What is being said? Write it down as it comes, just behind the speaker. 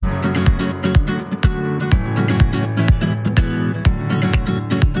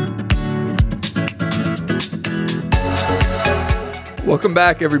Welcome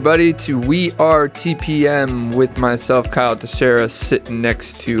back, everybody, to We Are TPM with myself, Kyle Teixeira, sitting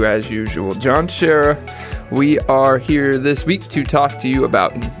next to, as usual, John Teixeira. We are here this week to talk to you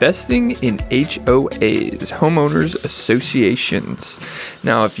about investing in HOAs, homeowners associations.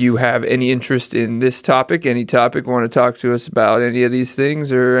 Now, if you have any interest in this topic, want to talk to us about any of these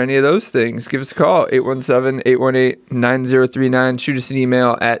things or any of those things, give us a call, 817-818-9039. Shoot us an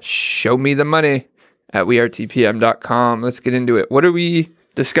email at showmethemoney@wearetpm.com. Let's get into it. What are we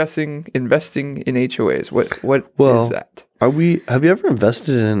discussing investing in HOAs? What is that? Have you ever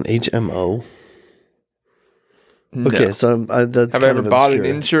invested in an HMO? No. Okay, so that's have I ever bought an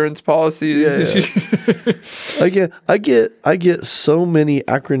insurance policy? Yeah. I get so many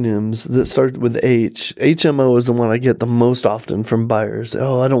acronyms that start with H. HMO is the one I get the most often from buyers.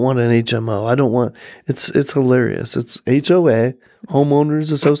 Oh, I don't want an HMO. I don't want. It's hilarious. It's HOA,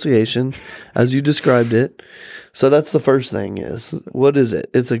 Homeowners Association, as you described it. So that's the first thing. Is what is it?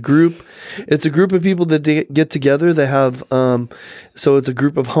 It's a group. It's a group of people that get together. They have so it's a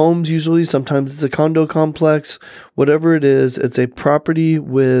group of homes usually. Sometimes it's a condo complex. Whatever it is, it's a property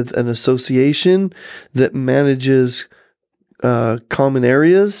with an association that manages common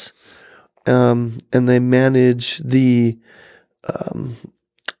areas, and they manage the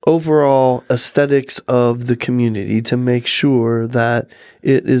overall aesthetics of the community to make sure that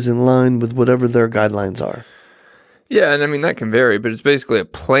it is in line with whatever their guidelines are. Yeah, and I mean, that can vary, but it's basically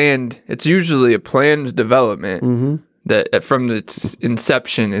it's usually a planned development that from its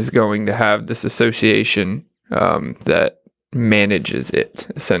inception is going to have this association that manages it,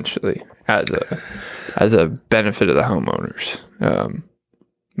 essentially, as a benefit of the homeowners.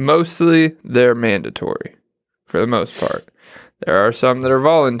 Mostly, they're mandatory, for the most part. There are some that are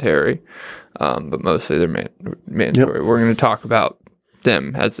voluntary, but mostly they're mandatory. Yep. We're going to talk about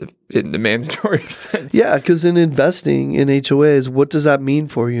them in the mandatory sense. Yeah, because in investing in HOAs, what does that mean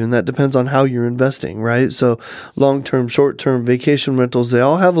for you? And that depends on how you're investing, right? So long-term, short-term, vacation rentals, they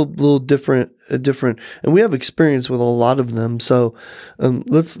all have a little different, and we have experience with a lot of them. So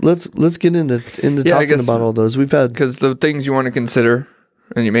let's get into talking about all those. Because the things you want to consider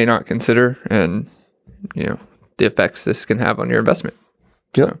and you may not consider, and the effects this can have on your investment.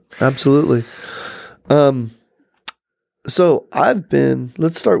 Yep, absolutely. So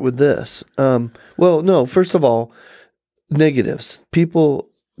let's start with this. First of all, negatives. People,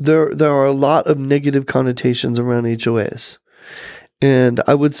 there are a lot of negative connotations around HOAs. And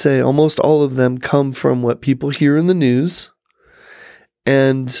I would say almost all of them come from what people hear in the news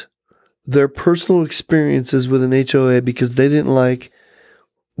and their personal experiences with an HOA because they didn't like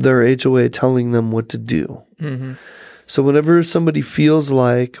their HOA telling them what to do. Mm-hmm. So whenever somebody feels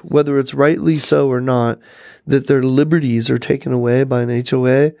like, whether it's rightly so or not, that their liberties are taken away by an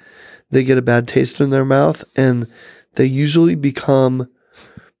HOA, they get a bad taste in their mouth, and they usually become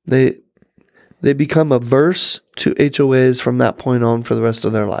averse to HOAs from that point on for the rest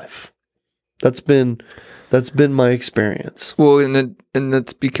of their life. That's been my experience. Well, and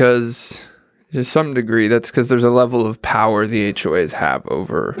that's because, to some degree, that's because there's a level of power the HOAs have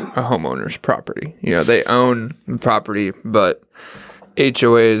over a homeowner's property. They own the property, but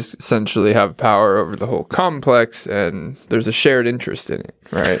HOAs essentially have power over the whole complex, and there's a shared interest in it,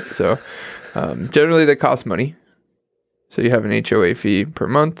 right? So generally they cost money. So you have an HOA fee per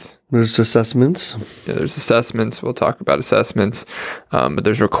month. There's assessments. Yeah, there's assessments. We'll talk about assessments, but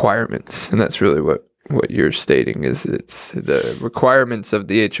there's requirements, and that's really what you're stating is it's the requirements of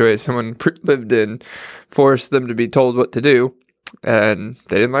the HOA. Someone lived in, forced them to be told what to do, and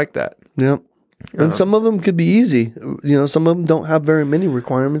they didn't like that. Yep. And some of them could be easy. Some of them don't have very many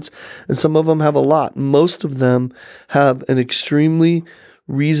requirements, and some of them have a lot. Most of them have an extremely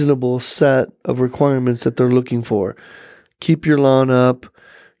reasonable set of requirements that they're looking for. Keep your lawn up.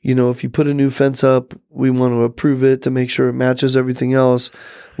 If you put a new fence up, we want to approve it to make sure it matches everything else.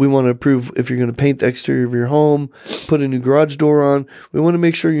 We want to approve if you're going to paint the exterior of your home, put a new garage door on. We want to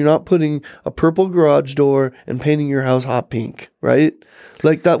make sure you're not putting a purple garage door and painting your house hot pink, right?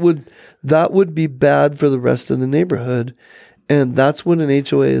 Like that would be bad for the rest of the neighborhood. And that's what an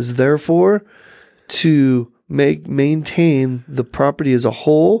HOA is there for, to maintain the property as a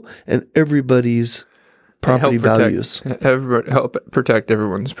whole and everybody's property values. Help protect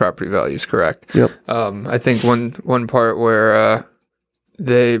everyone's property values, correct? Yep. I think one part where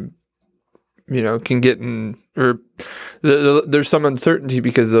they can get in, or there's some uncertainty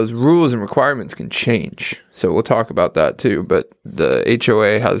because those rules and requirements can change. So we'll talk about that too. But the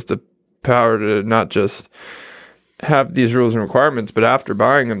HOA has the power to not just have these rules and requirements, but after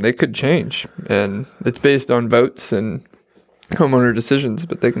buying them, they could change. And it's based on votes and homeowner decisions,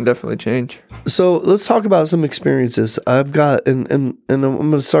 but they can definitely change. So let's talk about some experiences I've got, and I'm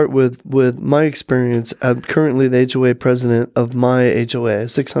going to start with my experience. I'm currently the HOA president of my HOA,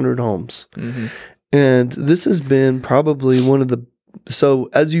 600 homes, and this has been probably one of the. So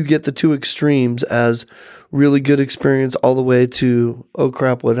as you get the two extremes, as really good experience all the way to oh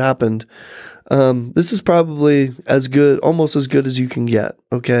crap, what happened? This is probably as good, almost as good as you can get.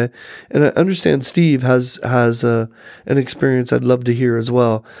 Okay. And I understand Steve has an experience I'd love to hear as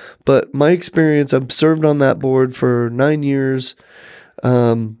well. But my experience, I've served on that board for 9 years.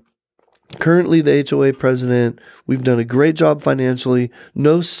 Currently the HOA president. We've done a great job financially.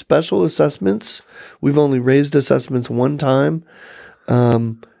 No special assessments. We've only raised assessments one time.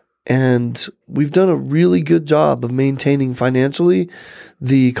 And we've done a really good job of maintaining financially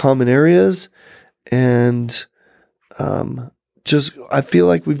the common areas, and I feel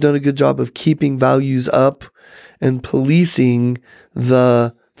like we've done a good job of keeping values up and policing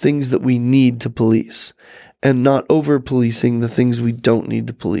the things that we need to police, and not over policing the things we don't need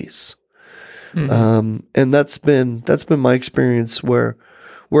to police. And that's been my experience where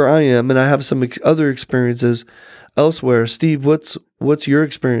I am, and I have some other experiences elsewhere. Steve, what's your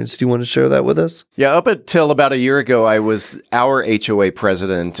experience? Do you want to share that with us? Yeah, up until about a year ago, I was our HOA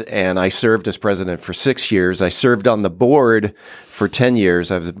president, and I served as president for 6 years. I served on the board for 10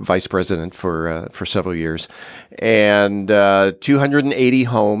 years. I was vice president for several years, and 280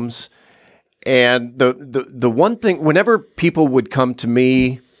 homes. And the one thing, whenever people would come to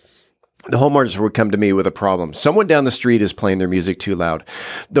me, the homeowners would come to me with a problem. Someone down the street is playing their music too loud.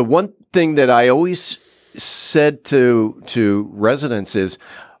 The one thing that I always said to residents is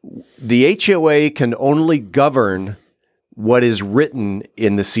the HOA can only govern what is written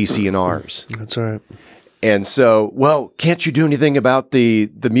in the CC&Rs. That's right. And so, well, can't you do anything about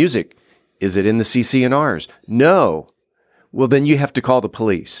the music? Is it in the CC&Rs? No. Well, then you have to call the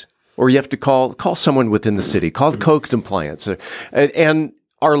police, or you have to call someone within the city, call code compliance. And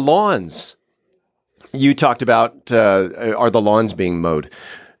our lawns, you talked about, are the lawns being mowed?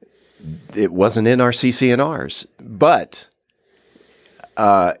 It wasn't in our CC&Rs, but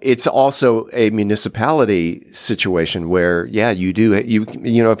it's also a municipality situation where, yeah, you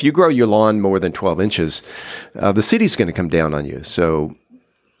know, if you grow your lawn more than 12 inches, the city's going to come down on you. So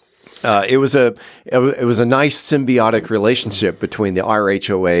it was a nice symbiotic relationship between the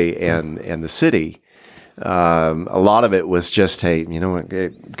RHOA and the city. A lot of it was just, hey, you know what,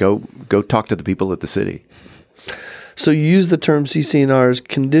 go talk to the people at the city. So you use the term CC&Rs,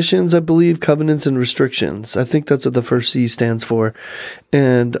 conditions, I believe, covenants, and restrictions. I think that's what the first C stands for.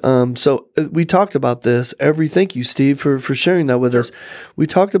 And so we talked about this. Thank you, Steve, for sharing that with us. We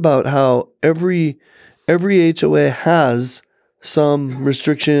talked about how every HOA has some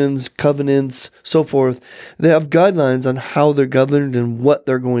restrictions, covenants, so forth. They have guidelines on how they're governed and what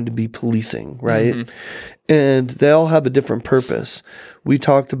they're going to be policing, right? And they all have a different purpose. We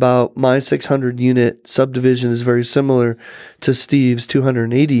talked about my 600 unit subdivision is very similar to Steve's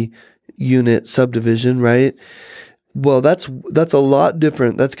 280 unit subdivision, right? Well, that's a lot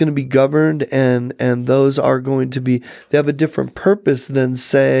different. That's going to be governed, and those are going to be, they have a different purpose than,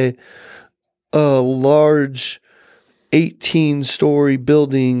 say, a large 18-story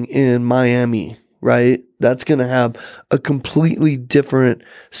building in Miami, right? That's going to have a completely different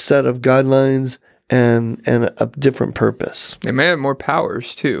set of guidelines and a different purpose. They may have more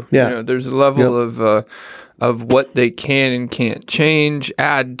powers too. Yeah. You know, there's a level of what they can and can't change,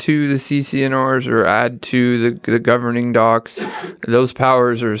 add to the CC&Rs or add to the governing docs. Those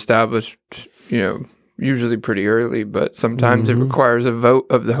powers are established, you know, usually pretty early, but sometimes it requires a vote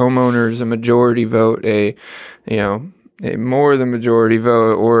of the homeowners, a majority vote, a more than majority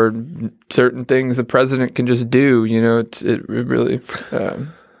vote, or certain things the president can just do. You know, it really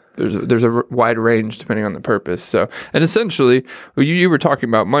there's a wide range depending on the purpose. So, and essentially, you were talking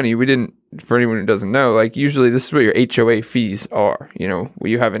about money. We didn't, for anyone who doesn't know, like usually this is what your HOA fees are. You know,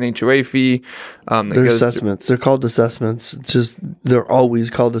 you have an HOA fee. They're assessments. They're called assessments. It's just, they're always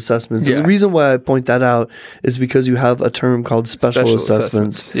called assessments. Yeah. And the reason why I point that out is because you have a term called special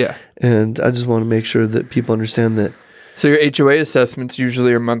assessments. Yeah. And I just want to make sure that people understand that. So your HOA assessments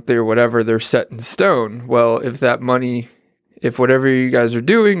usually are monthly or whatever, they're set in stone. Well, if whatever you guys are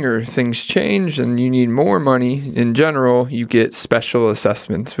doing or things change and you need more money in general, you get special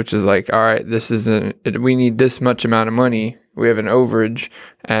assessments, which is like, all right, we need this much amount of money. We have an overage,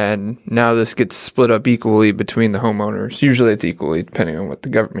 and now this gets split up equally between the homeowners. Usually it's equally, depending on what the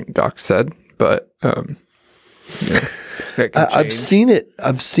government doc said, but that can I've change. seen it.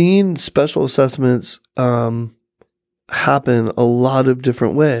 I've seen special assessments happen a lot of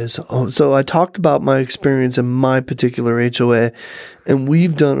different ways. So I talked about my experience in my particular HOA, and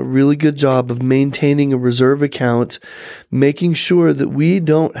we've done a really good job of maintaining a reserve account, making sure that we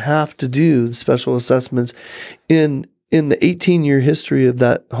don't have to do special assessments. In the 18-year history of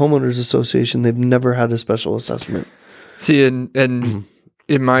that homeowners association, they've never had a special assessment. See, and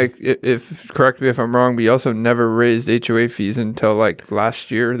in my, if correct me if I'm wrong, but you also never raised HOA fees until like this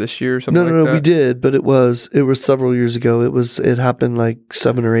year, something like that. No, we did, but it was several years ago. It happened like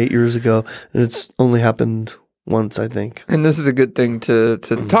 7 or 8 years ago, and it's only happened once, I think. And this is a good thing to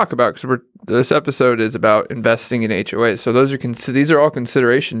talk about, because this episode is about investing in HOAs. So these are all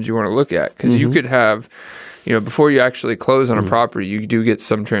considerations you want to look at, because you could have, before you actually close on a property, you do get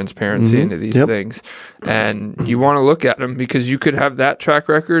some transparency into these things, and you want to look at them, because you could have that track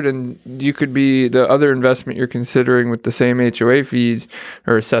record, and you could be the other investment you're considering with the same HOA fees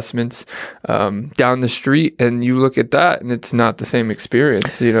or assessments down the street, and you look at that and it's not the same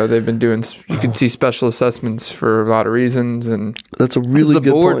experience. They've been doing, you can see special assessments for a lot of reasons, and that's a really good point.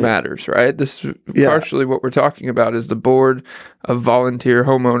 The board matters, right? This is partially what we're talking about, is the board of volunteer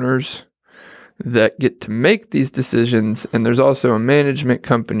homeowners that get to make these decisions, and there's also a management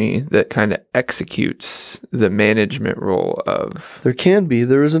company that kind of executes the management role of.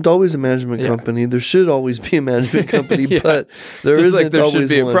 There isn't always a management company. There should always be a management company, but there Just isn't like there always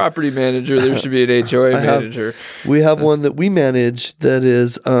should be one. A property manager, there should be an HOA manager. We have one that we manage that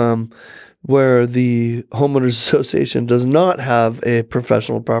is where the homeowners association does not have a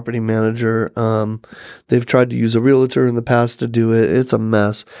professional property manager. They've tried to use a realtor in the past to do it. It's a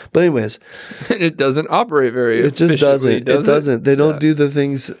mess. But anyways, it doesn't operate very efficiently. It just doesn't. It doesn't. They don't do the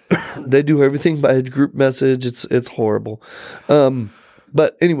things. They do everything by a group message. It's horrible.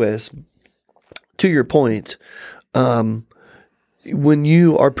 But anyways, to your point, when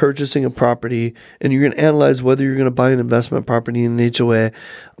you are purchasing a property and you're going to analyze whether you're going to buy an investment property in an HOA,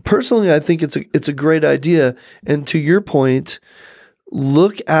 personally, I think it's a great idea. And to your point,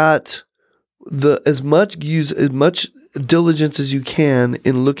 look at as much diligence as you can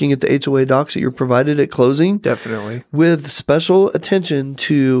in looking at the HOA docs that you're provided at closing. Definitely. With special attention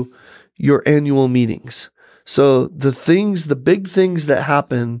to your annual meetings. So the big things that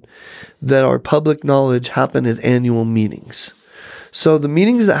happen that are public knowledge happen at annual meetings. So the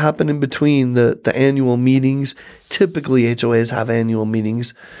meetings that happen in between the annual meetings, typically HOAs have annual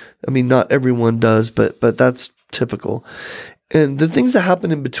meetings. I mean, not everyone does, but that's typical. And the things that happen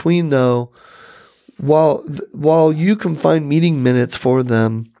in between, though, while you can find meeting minutes for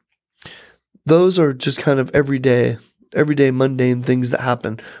them, those are just kind of everyday mundane things that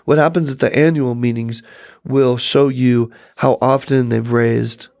happen. What happens at the annual meetings will show you how often they've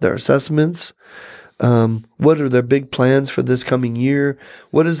raised their assessments. What are their big plans for this coming year?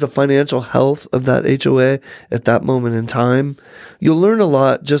 What is the financial health of that HOA at that moment in time? You'll learn a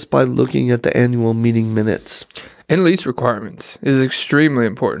lot just by looking at the annual meeting minutes. And lease requirements is extremely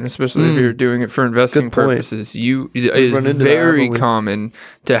important, especially if you're doing it for investing purposes. It is very common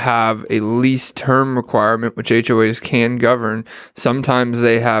to have a lease term requirement, which HOAs can govern. Sometimes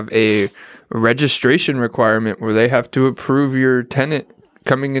they have a registration requirement where they have to approve your tenant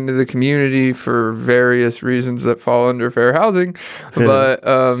coming into the community for various reasons that fall under fair housing, but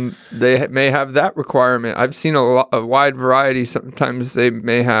they may have that requirement. I've seen a wide variety. Sometimes they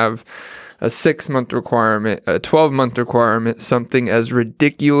may have a 6-month requirement, a 12-month requirement, something as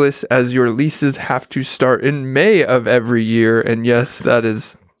ridiculous as your leases have to start in May of every year. And yes, that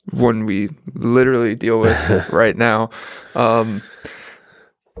is one we literally deal with right now.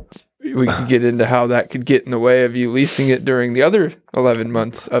 We can get into how that could get in the way of you leasing it during the other 11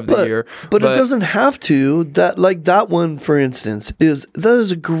 months of the year. But it doesn't have to. That one, for instance, is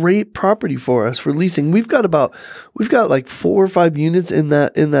a great property for us for leasing. We've got like 4 or 5 units in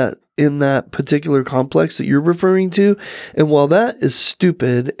that particular complex that you're referring to. And while that is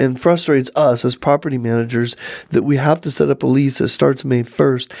stupid and frustrates us as property managers that we have to set up a lease that starts May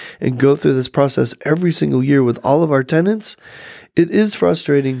 1st and go through this process every single year with all of our tenants, it is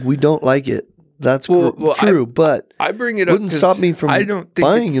frustrating. We don't like it. That's true, but I bring it up. Wouldn't stop me from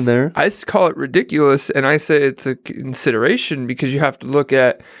buying in there. I call it ridiculous, and I say it's a consideration because you have to look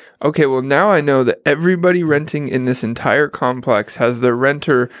at, okay, well, now I know that everybody renting in this entire complex has their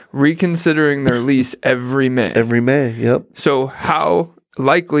renter reconsidering their lease every May. Every May, yep. So how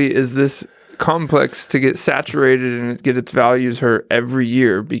likely is this complex to get saturated and get its values hurt every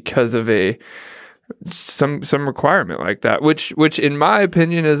year because of some requirement like that, which in my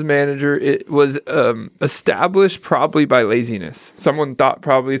opinion as manager, it was established probably by laziness. Someone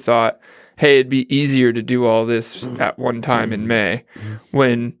probably thought, hey, it'd be easier to do all this at one time in May,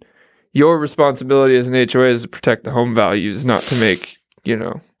 when your responsibility as an HOA is to protect the home values, not to make,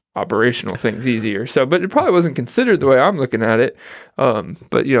 operational things easier. So, but it probably wasn't considered the way I'm looking at it.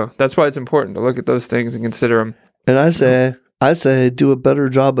 But that's why it's important to look at those things and consider them. And I say do a better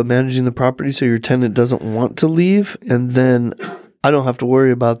job of managing the property so your tenant doesn't want to leave, and then I don't have to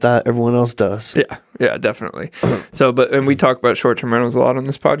worry about that. Everyone else does. Yeah, definitely. So, and we talk about short-term rentals a lot on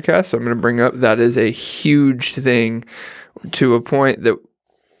this podcast. So I'm going to bring up that is a huge thing, to a point that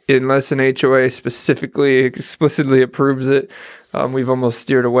unless an HOA explicitly approves it, we've almost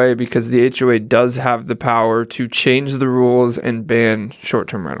steered away, because the HOA does have the power to change the rules and ban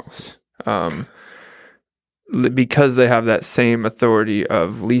short-term rentals, because they have that same authority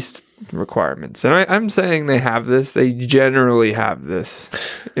of lease requirements. And I'm saying they generally have this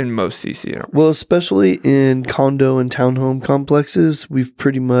in most CC. Well, especially in condo and townhome complexes, we've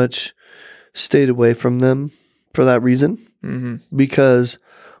pretty much stayed away from them for that reason. Because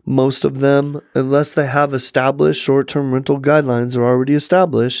most of them, unless they have established short-term rental guidelines are already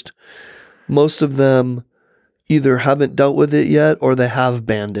established, most of them either haven't dealt with it yet or they have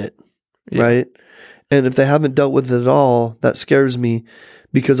banned it, right? And if they haven't dealt with it at all, that scares me,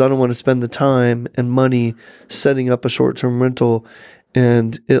 because I don't want to spend the time and money setting up a short-term rental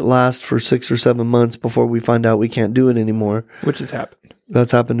and it lasts for 6 or 7 months before we find out we can't do it anymore. Which has happened.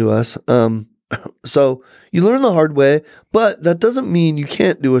 That's happened to us. So you learn the hard way, but that doesn't mean you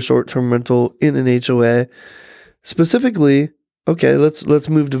can't do a short-term rental in an HOA. Specifically, okay, let's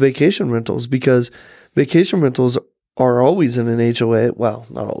move to vacation rentals, because vacation rentals are always in an HOA. Well,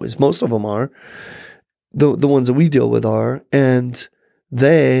 not always. Most of them are. The ones that we deal with are, and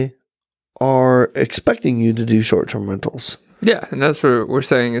they are expecting you to do short-term rentals. Yeah, and that's where we're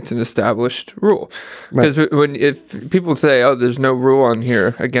saying it's an established rule. Because if people say, oh, there's no rule on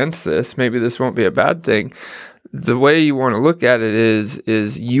here against this, maybe this won't be a bad thing. The way you want to look at it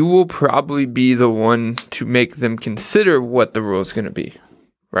is you will probably be the one to make them consider what the rule is going to be,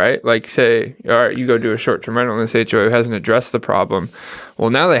 right? Like, say, all right, you go do a short-term rental and this HOA hasn't addressed the problem.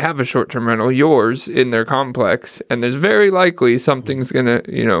 Well, now they have a short-term rental, yours, in their complex, and there's very likely something's going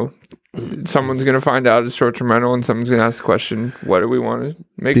to, someone's going to find out it's short-term rental, and someone's going to ask the question, what do we want to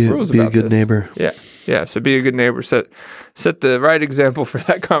make rules about this? Be a good neighbor. Yeah. So be a good neighbor. Set the right example for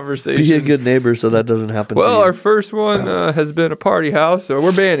that conversation. Be a good neighbor so that doesn't happen to you. Well, our first one has been a party house, so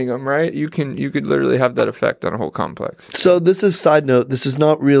we're banning them, right? You could literally have that effect on a whole complex. So this is side note. This is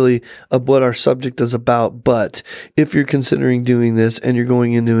not really what our subject is about, but if you're considering doing this and you're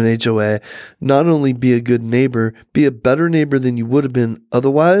going into an HOA, not only be a good neighbor, be a better neighbor than you would have been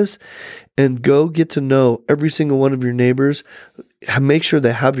otherwise, and go get to know every single one of your neighbors. Make sure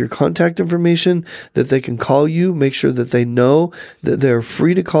they have your contact information, that they can call you. Make sure that they know that they're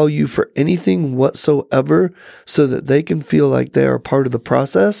free to call you for anything whatsoever, so that they can feel like they are part of the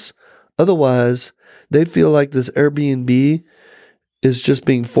process. Otherwise, they feel like this Airbnb is just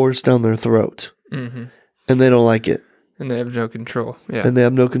being forced down their throat, and they don't like it. And they have no control. Yeah. And they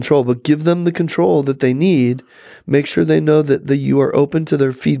have no control. But give them the control that they need. Make sure they know that you are open to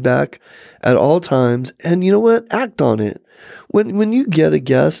their feedback at all times. And you know what? Act on it. When you get a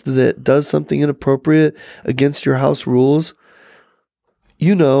guest that does something inappropriate against your house rules,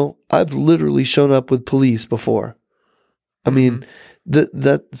 I've literally shown up with police before. I mean,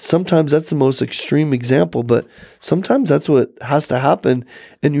 that sometimes that's the most extreme example, but sometimes that's what has to happen,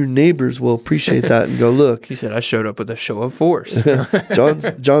 and your neighbors will appreciate that and go, look. He said, I showed up with a show of force.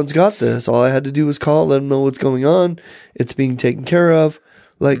 John's got this. All I had to do was call, let him know what's going on. It's being taken care of.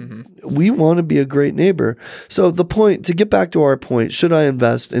 We want to be a great neighbor. So to get back to our point, should I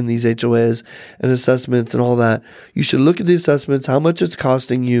invest in these HOAs and assessments and all that? You should look at the assessments, how much it's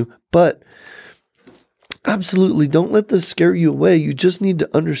costing you, but absolutely don't let this scare you away. You just need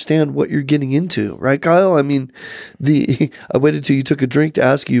to understand what you're getting into, right, Kyle? I mean, I waited till you took a drink to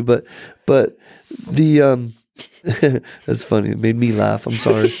ask you, but the that's funny. It made me laugh. I'm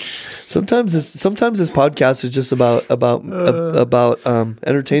sorry. Sometimes this podcast is just about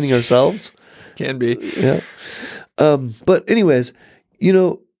entertaining ourselves. Can be. Yeah. But anyways,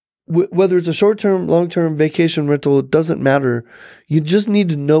 whether it's a short-term, long-term vacation rental, it doesn't matter. You just need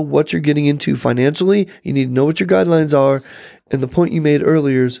to know what you're getting into financially. You need to know what your guidelines are. And the point you made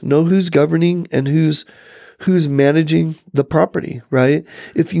earlier is know who's governing and who's managing the property, right?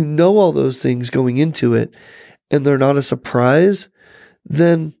 If you know all those things going into it and they're not a surprise,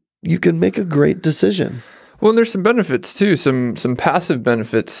 then you can make a great decision. Well, and there's some benefits too, some passive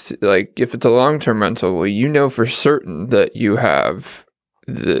benefits. Like if it's a long-term rental, well, for certain that you have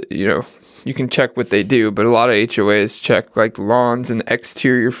you can check what they do, but a lot of HOAs check like lawns and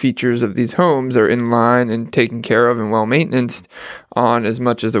exterior features of these homes are in line and taken care of and well maintained on as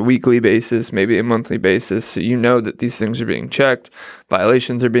much as a weekly basis, maybe a monthly basis. So you know that these things are being checked,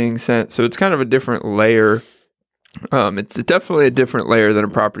 violations are being sent. So it's kind of a different layer. It's definitely a different layer than a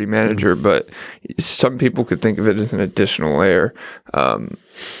property manager, but some people could think of it as an additional layer.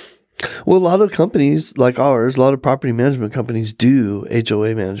 Well, a lot of companies like ours, a lot of property management companies do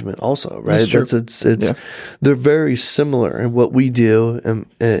HOA management also, right? They're very similar, and what we do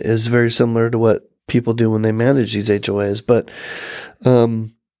is very similar to what people do when they manage these HOAs. But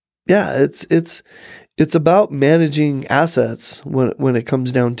it's about managing assets when it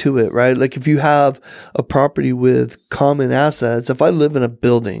comes down to it, right? Like if you have a property with common assets, if I live in a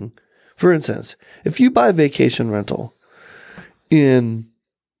building, for instance, if you buy a vacation rental in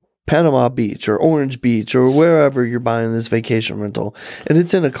Panama Beach or Orange Beach or wherever you're buying this vacation rental and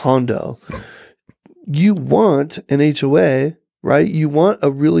it's in a condo, you want an HOA, right? You want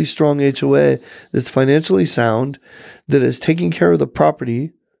a really strong HOA that's financially sound, that is taking care of the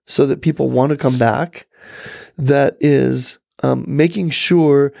property so that people want to come back, that is making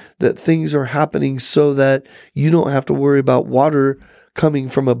sure that things are happening so that you don't have to worry about water coming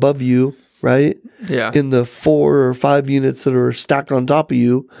from above you, right? Yeah. In the 4 or 5 units that are stacked on top of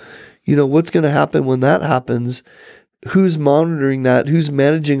you. You know, what's going to happen when that happens? Who's monitoring that? Who's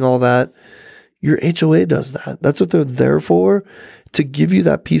managing all that? Your HOA does that. That's what they're there for, to give you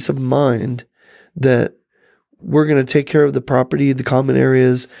that peace of mind that we're going to take care of the property, the common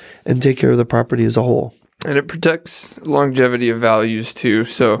areas, and take care of the property as a whole. And it protects longevity of values too.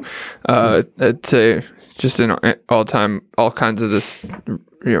 So I'd say just in all kinds of this,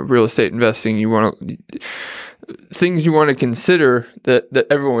 real estate investing, things you want to consider that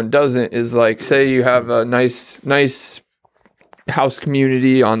everyone doesn't is like, say you have a nice house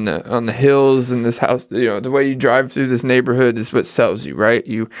community on the hills, and this house, the way you drive through this neighborhood is what sells you, right?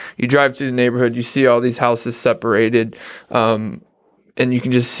 You drive through the neighborhood, you see all these houses separated, and you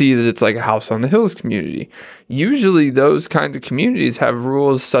can just see that it's like a house on the hills community. Usually those kind of communities have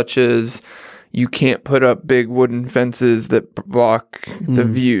rules such as you can't put up big wooden fences that block the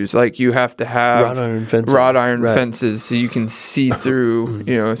views. Like you have to have wrought iron fences so you can see through,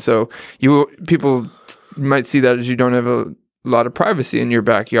 so people might see that as you don't have a lot of privacy in your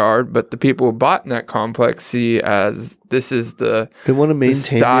backyard, but the people who bought in that complex see as this is they want to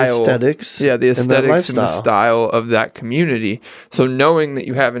maintain the aesthetics. Yeah, the aesthetics and the style of that community. So knowing that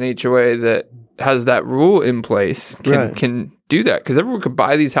you have an HOA that has that rule in place can do that, because everyone could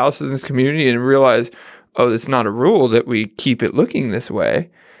buy these houses in this community and realize, oh, it's not a rule that we keep it looking this way,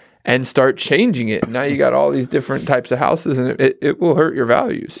 and start changing it. Now you got all these different types of houses, and it will hurt your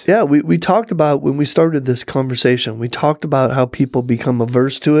values. Yeah, we talked about, when we started this conversation, we talked about how people become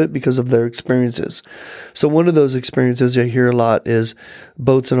averse to it because of their experiences. So one of those experiences I hear a lot is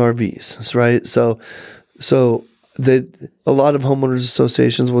boats and RVs, right? So a lot of homeowners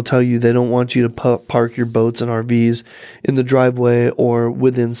associations will tell you they don't want you to park your boats and RVs in the driveway or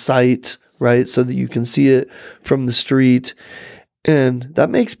within sight, right? So that you can see it from the street. And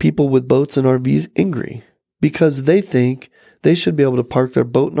that makes people with boats and RVs angry, because they think they should be able to park their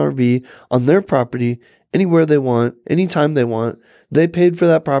boat and RV on their property anywhere they want, anytime they want. They paid for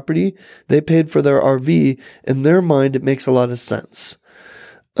that property. They paid for their RV. In their mind, it makes a lot of sense.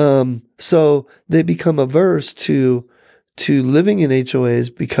 So they become averse to living in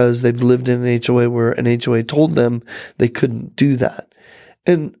HOAs because they've lived in an HOA where an HOA told them they couldn't do that.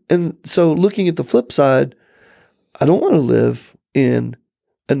 And so looking at the flip side, I don't want to live in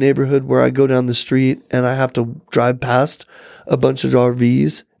a neighborhood where I go down the street and I have to drive past a bunch of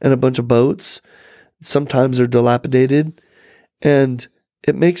RVs and a bunch of boats. Sometimes they're dilapidated, and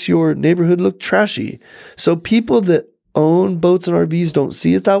it makes your neighborhood look trashy. So people that own boats and RVs don't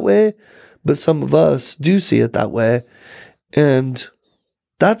see it that way, but some of us do see it that way. And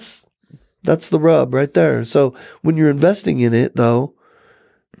that's the rub right there. So when you're investing in it, though,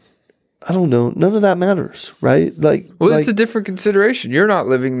 I don't know, none of that matters, right? It's a different consideration. You're not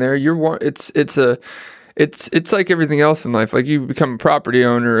living there. It's like everything else in life. Like, you become a property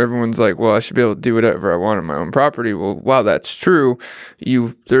owner, everyone's like, well, I should be able to do whatever I want on my own property. Well, while that's true,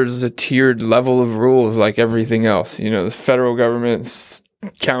 there's a tiered level of rules like everything else. The federal government,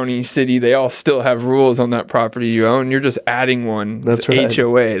 county, city, they all still have rules on that property you own. You're just adding one. That's right.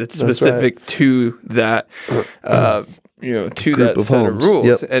 HOA that's specific to that to that set of rules.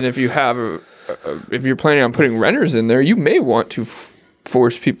 Yep. And if you have if you're planning on putting renters in there, you may want to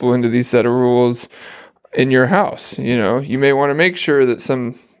force people into these set of rules in your house. You may want to make sure that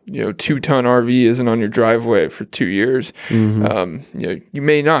some 2-ton RV isn't on your driveway for 2 years. You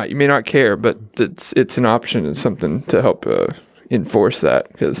may not care, but it's an option. It's something to help enforce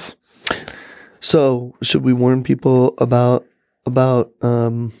that. Because so should we warn people about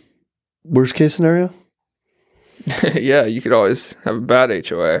worst case scenario? Yeah, you could always have a bad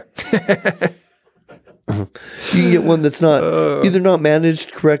HOA. You can get one that's not either not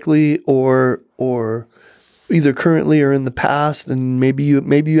managed correctly or either currently or in the past, and maybe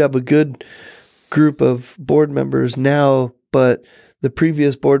you have a good group of board members now, but the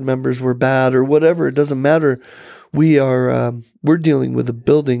previous board members were bad or whatever. It doesn't matter. We're dealing with a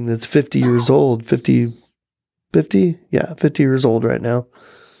building that's 50 years old, 50 years old right now,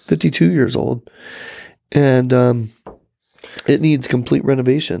 52 years old. And it needs complete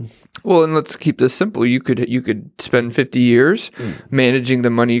renovation. Well, and let's keep this simple. You could spend 50 years managing the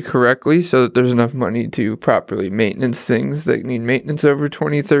money correctly so that there's enough money to properly maintenance things that need maintenance over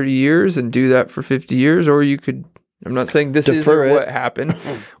 20, 30 years and do that for 50 years. Or you could, I'm not saying this is what happened,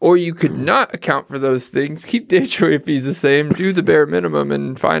 or you could not account for those things, keep the HOA fees the same, do the bare minimum,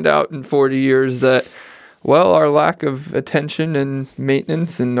 and find out in 40 years that, well, our lack of attention and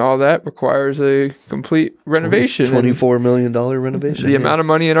maintenance and all that requires a complete renovation. $24 million renovation. The amount of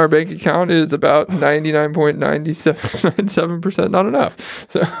money in our bank account is about 99.97% not enough.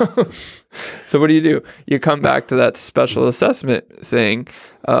 So what do? You come back to that special assessment thing.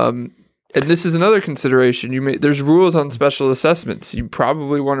 And this is another consideration. There's rules on special assessments. You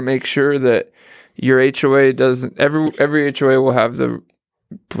probably want to make sure that your HOA doesn't. Every HOA will have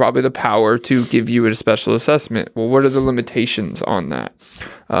probably the power to give you a special assessment. Well, what are the limitations on that?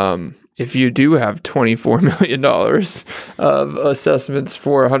 If you do have $24 million of assessments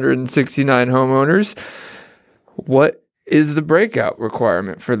for 169 homeowners, what is the breakout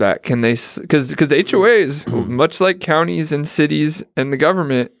requirement for that? Can they, because HOAs, much like counties and cities and the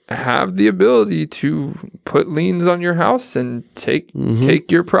government, have the ability to put liens on your house and take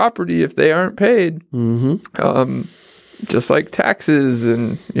your property if they aren't paid. Just like taxes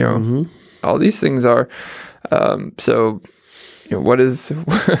and, all these things are. So, what's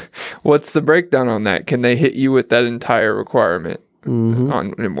the breakdown on that? Can they hit you with that entire requirement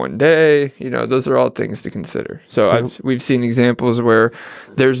in one day? Those are all things to consider. So we've seen examples where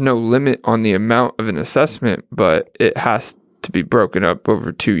there's no limit on the amount of an assessment, but it has to be broken up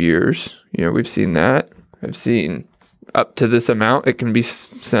over 2 years. We've seen that. I've seen up to this amount. It can be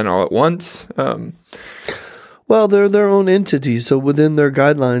sent all at once. Well, they're their own entity, so within their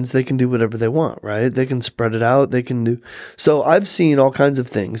guidelines, they can do whatever they want, right? They can spread it out. They can do. So I've seen all kinds of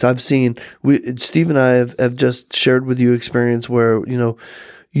things. Steve and I have just shared with you experience where,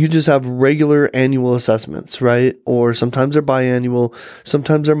 you just have regular annual assessments, right? Or sometimes they're biannual,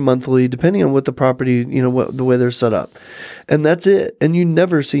 sometimes they're monthly, depending on what the property, the way they're set up. And that's it. And you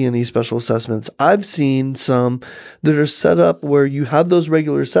never see any special assessments. I've seen some that are set up where you have those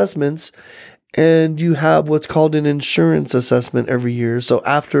regular assessments and you have what's called an insurance assessment every year. So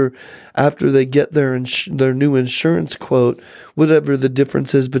after they get their new insurance quote, whatever the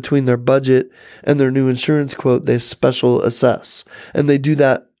difference is between their budget and their new insurance quote, they special assess. And they do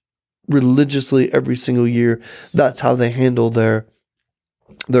that religiously every single year. That's how they handle their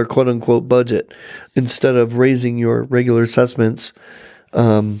quote unquote budget. Instead of raising your regular assessments,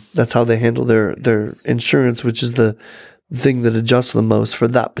 that's how they handle their insurance, which is the thing that adjusts the most for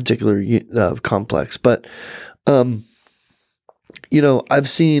that particular complex. But, I've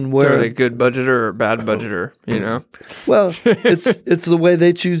seen where... So are they good budgeter or bad budgeter, Well, it's the way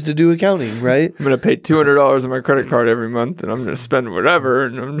they choose to do accounting, right? I'm going to pay $200 on my credit card every month and I'm going to spend whatever.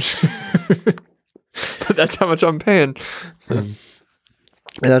 And that's how much I'm paying.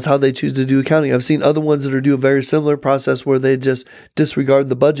 And that's how they choose to do accounting. I've seen other ones that do a very similar process where they just disregard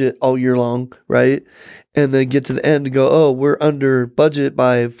the budget all year long, right? And then get to the end and go, oh, we're under budget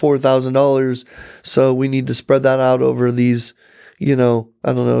by $4,000, so we need to spread that out over these, 20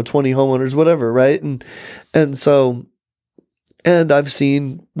 homeowners, whatever, right? And I've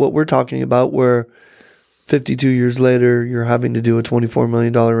seen what we're talking about where 52 years later, you're having to do a $24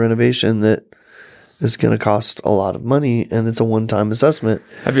 million renovation that is going to cost a lot of money, and it's a one-time assessment.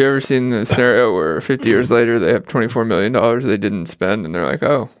 Have you ever seen the scenario where 50 years later they have $24 million they didn't spend, and they're like,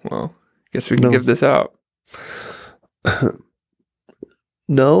 oh, well, guess we can give this out?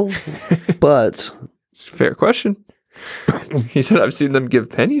 No, but... Fair question. He said, I've seen them give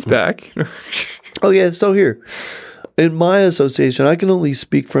pennies back. Okay, so here. In my association, I can only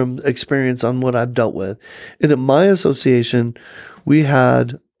speak from experience on what I've dealt with. And in my association, we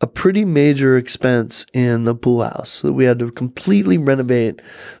had a pretty major expense in the pool house. We had to completely renovate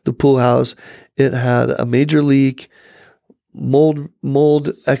the pool house. It had a major leak.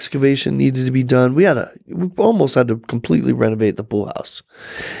 mold excavation needed to be done. We almost had to completely renovate the pool house,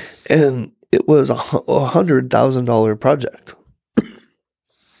 and it was a $100,000 project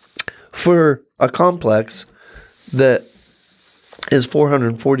for a complex that is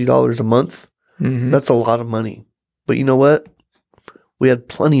 $440 a month. Mm-hmm. That's a lot of money. But you know what? We had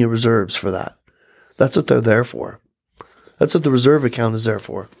plenty of reserves for that. That's what they're there for. That's what the reserve account is there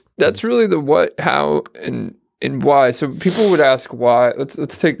for. That's really the what, how, and why. So people would ask why.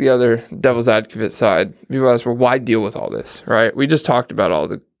 Let's take the other devil's advocate side. People ask, well, why deal with all this, right? We just talked about all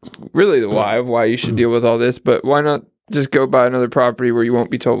the why of why you should deal with all this, but why not just go buy another property where you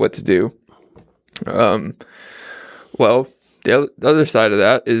won't be told what to do? Well, the other side of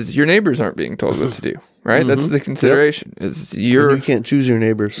that is your neighbors aren't being told what to do, right? Mm-hmm. That's the consideration. Yep. Is you can't choose your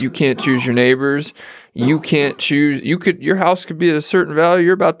neighbors. You can't choose your neighbors. You can't choose. Your house could be at a certain value.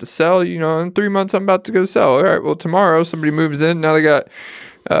 You're about to sell. In 3 months, I'm about to go sell. All right. Well, tomorrow somebody moves in. Now they got,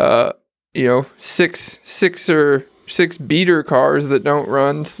 six beater cars that don't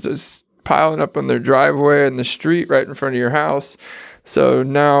run, just piling up on their driveway in the street right in front of your house. So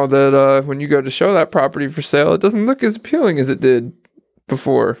now that when you go to show that property for sale, it doesn't look as appealing as it did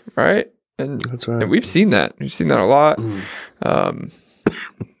before, right? And that's right. And we've seen that. We've seen that a lot.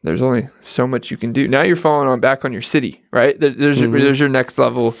 There's only so much you can do. Now you're falling back on your city, right? There's your next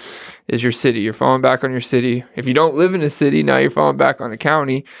level is your city. You're falling back on your city. If you don't live in a city, now you're falling back on a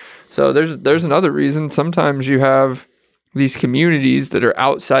county. So there's another reason. Sometimes you have these communities that are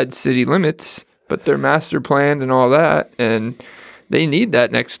outside city limits, but they're master planned and all that, and they need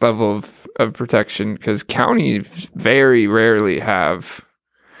that next level of protection because counties very rarely have,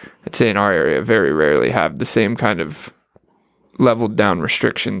 I'd say in our area, very rarely have the same kind of leveled down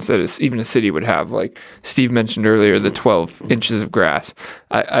restrictions that even a city would have. Like Steve mentioned earlier, the 12 inches of grass.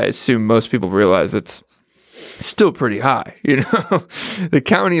 I assume most people realize it's still pretty high. The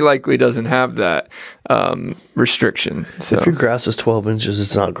county likely doesn't have that restriction. So if your grass is 12 inches,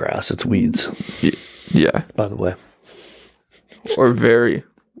 it's not grass, it's weeds. Yeah. By the way. Or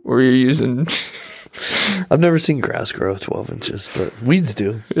you're using... I've never seen grass grow 12 inches, but weeds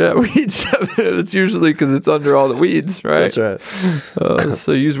do. Yeah, weeds. It's usually because it's under all the weeds, right? That's right.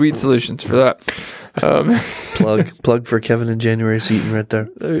 So use weed solutions for that. Plug for Kevin and January Seaton right there.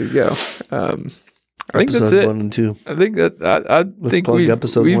 There you go. I think that's it. 1 and 2. I think that Let's plug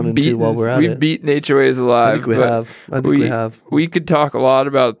episode 1 and 2 while we're at it. We've beaten HOAs alive. I think we have. We could talk a lot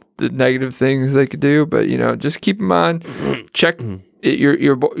about the negative things they could do, but just keep in mind, check.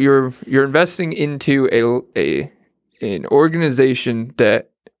 You're investing into an organization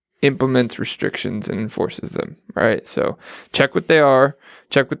that implements restrictions and enforces them, right? So check what they are,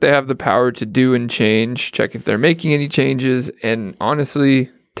 check what they have the power to do and change, check if they're making any changes, and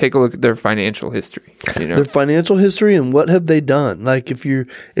honestly, take a look at their financial history. Their financial history and what have they done? Like if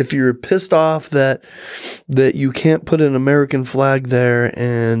you're pissed off that you can't put an American flag there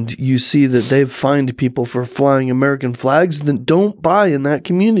and you see that they've fined people for flying American flags, then don't buy in that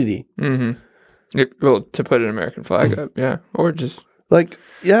community. Mm-hmm. To put an American flag up, yeah, or just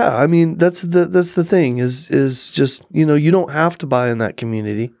I mean that's the thing is just you don't have to buy in that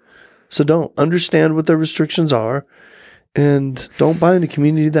community, so don't understand what their restrictions are. And don't buy in a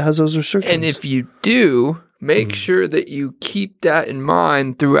community that has those restrictions. And if you do, make sure that you keep that in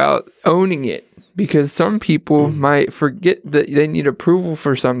mind throughout owning it. Because some people might forget that they need approval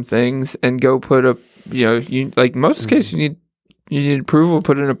for some things and go put most cases you need approval,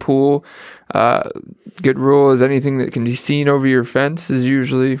 put in a pool. Good rule is anything that can be seen over your fence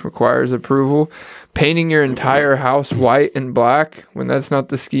usually requires approval. Painting your entire house white and black when that's not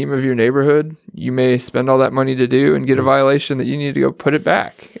the scheme of your neighborhood, you may spend all that money to do and get a violation that you need to go put it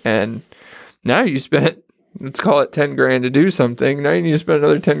back. And now you spent, let's call it 10 grand to do something. Now you need to spend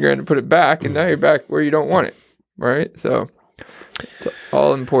another 10 grand to put it back. And now you're back where you don't want it. Right. So it's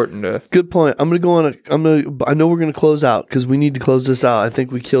all important to. Good point. I know we're going to close out because we need to close this out. I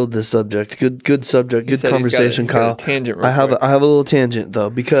think we killed this subject. Good subject. Good conversation, Kyle. Tangent I have a little tangent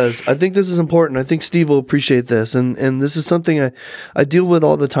though, because I think this is important. I think Steve will appreciate this. And this is something I deal with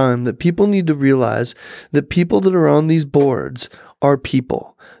all the time, that people need to realize that people that are on these boards are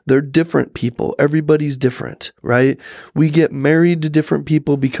people. They're different people. Everybody's different, right? We get married to different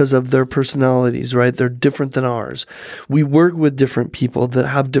people because of their personalities, right? They're different than ours. We work with different people that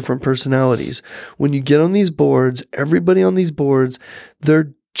have different personalities. When you get on these boards, everybody on these boards,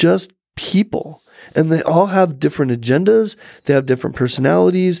 they're just people. And they all have different agendas. They have different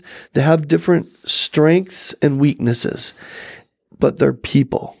personalities. They have different strengths and weaknesses. But they're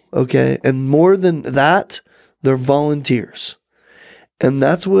people, okay? And more than that, they're volunteers. And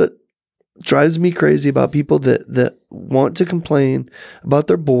that's what drives me crazy about people that want to complain about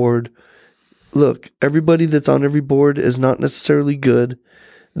their board. Look, everybody that's on every board is not necessarily good.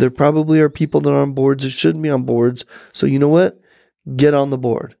 There probably are people that are on boards that shouldn't be on boards. So you know what? Get on the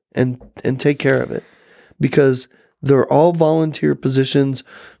board and take care of it, because they're all volunteer positions.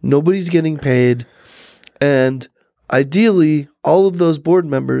 Nobody's getting paid. And ideally, all of those board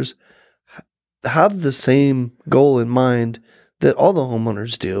members have the same goal in mind that all the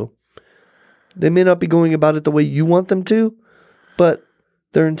homeowners do. They may not be going about it the way you want them to, but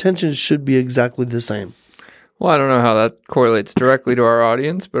their intentions should be exactly the same. Well, I don't know how that correlates directly to our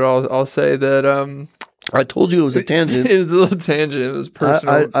audience, but I'll say that I told you it was a tangent. It was a little tangent. It was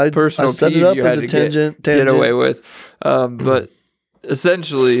personal. Personal. I set it up as a tangent. Get away with, but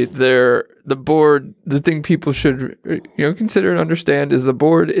essentially, the board. The thing people should consider and understand is the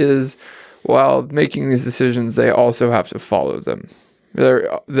board is, while making these decisions, they also have to follow them.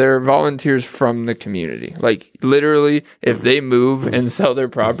 They're volunteers from the community. Like, literally, if they move and sell their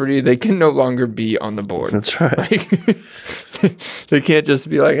property, they can no longer be on the board. That's right. Like, they can't just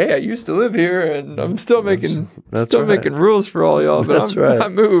be like, "Hey, I used to live here, and I'm still making making rules for all y'all, but I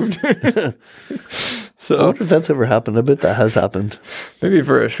moved." So I wonder if that's ever happened. I bet that has happened. Maybe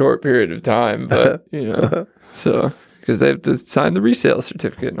for a short period of time, but so. Because they have to sign the resale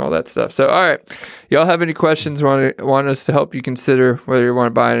certificate and all that stuff. So, all right. Y'all have any questions, want us to help you consider whether you want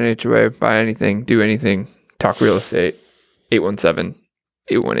to buy an HOA, buy anything, do anything, talk real estate,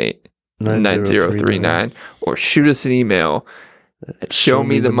 817-818-9039, or shoot us an email at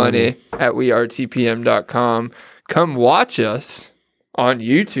showmethemoney@wearetpm.com. Come watch us on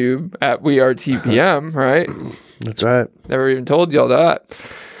YouTube at wearetpm, right? That's right. Never even told y'all that.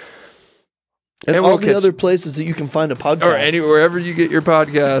 And all the other places that you can find a podcast. Or wherever you get your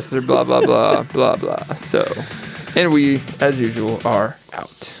podcasts or blah, blah, blah, blah, blah. So, and we, as usual, are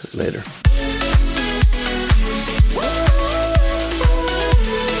out. Later.